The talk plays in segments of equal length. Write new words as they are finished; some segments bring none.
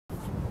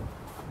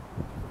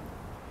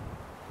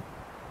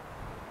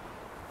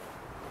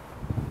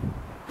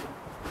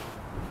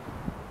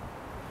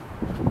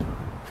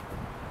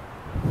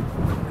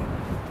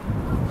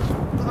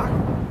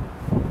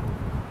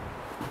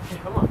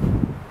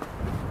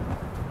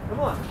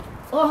on.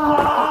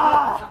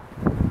 Ah!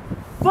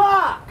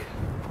 Fuck!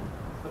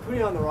 I'm putting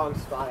it on the wrong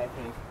spot, I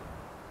think.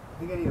 I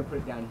think I need to put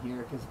it down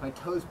here because my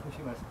toe's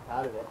pushing myself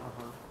out of it.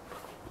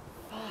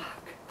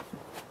 Fuck.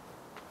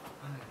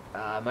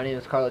 My name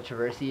is Carlo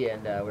Traversi,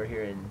 and we're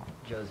here in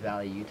Joes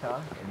Valley,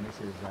 Utah, and this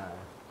is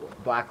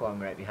Black Lung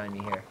right behind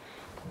me here.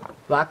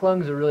 Black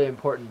Lung's a really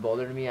important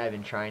boulder to me. I've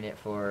been trying it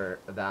for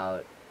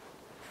about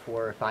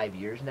 4 or 5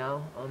 years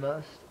now,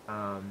 almost.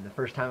 The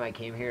first time I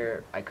came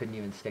here, I couldn't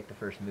even stick the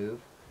first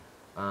move.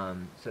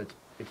 So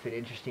it's been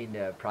interesting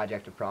to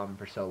project a problem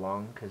for so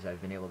long because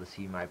I've been able to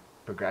see my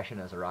progression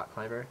as a rock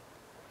climber.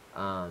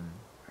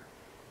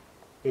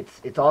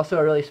 It's also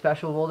a really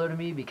special boulder to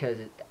me because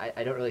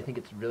I don't really think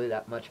it's really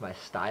that much my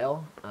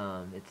style.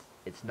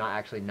 It's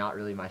not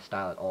really my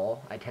style at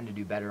all. I tend to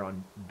do better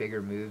on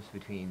bigger moves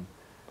between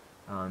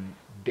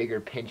bigger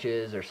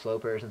pinches or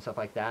slopers and stuff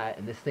like that.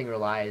 And this thing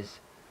relies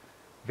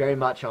very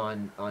much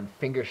on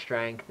finger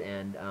strength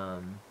and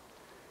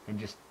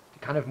just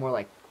kind of more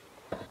like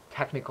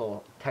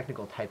technical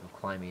type of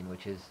climbing,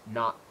 which is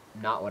not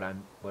what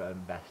I'm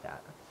best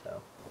at.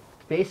 So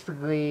it's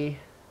basically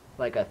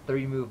like a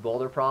 3-move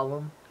boulder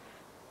problem,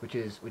 which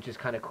is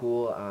kind of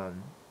cool.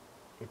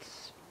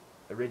 It's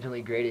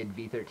originally graded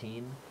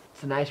V13.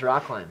 It's a nice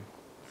rock climb.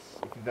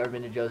 If you've ever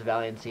been to Joes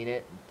Valley and seen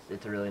it,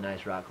 it's a really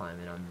nice rock climb,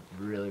 and I'm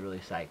really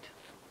psyched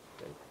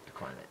to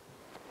climb it.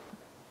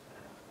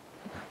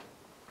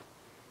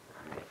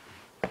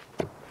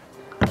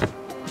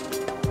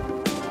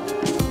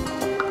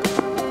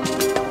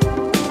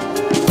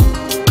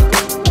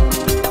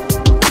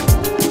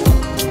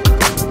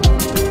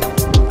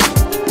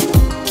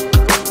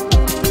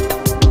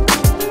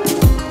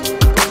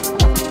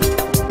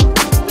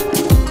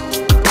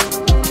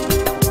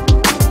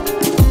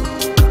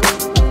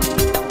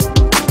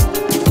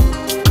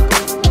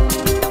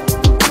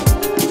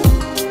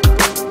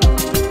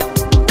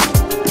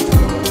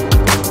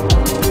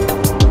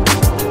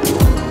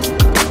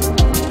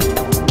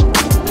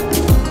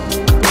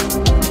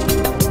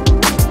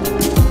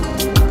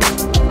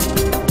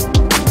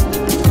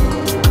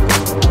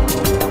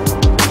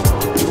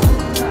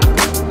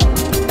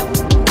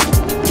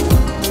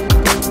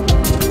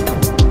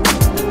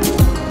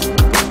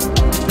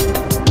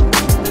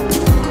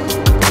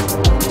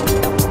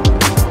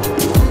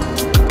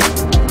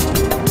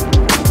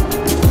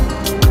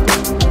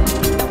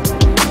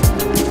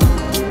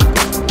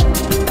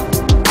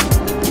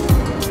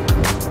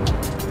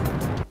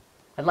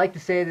 I'd like to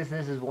say this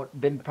has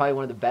been probably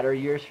one of the better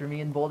years for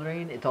me in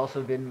bouldering. It's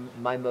also been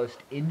my most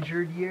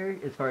injured year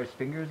as far as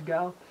fingers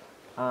go.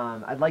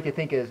 I'd like to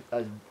think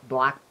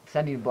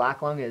sending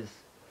Black Lung is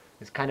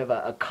kind of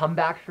a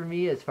comeback for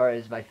me as far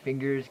as my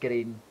fingers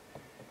getting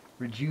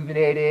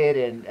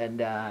rejuvenated and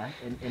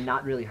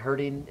not really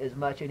hurting as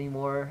much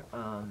anymore.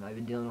 I've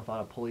been dealing with a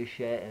lot of pulley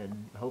shit,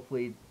 and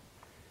hopefully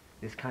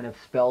this kind of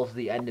spells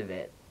the end of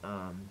it.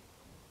 Yeah,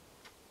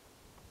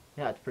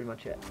 that's pretty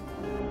much it.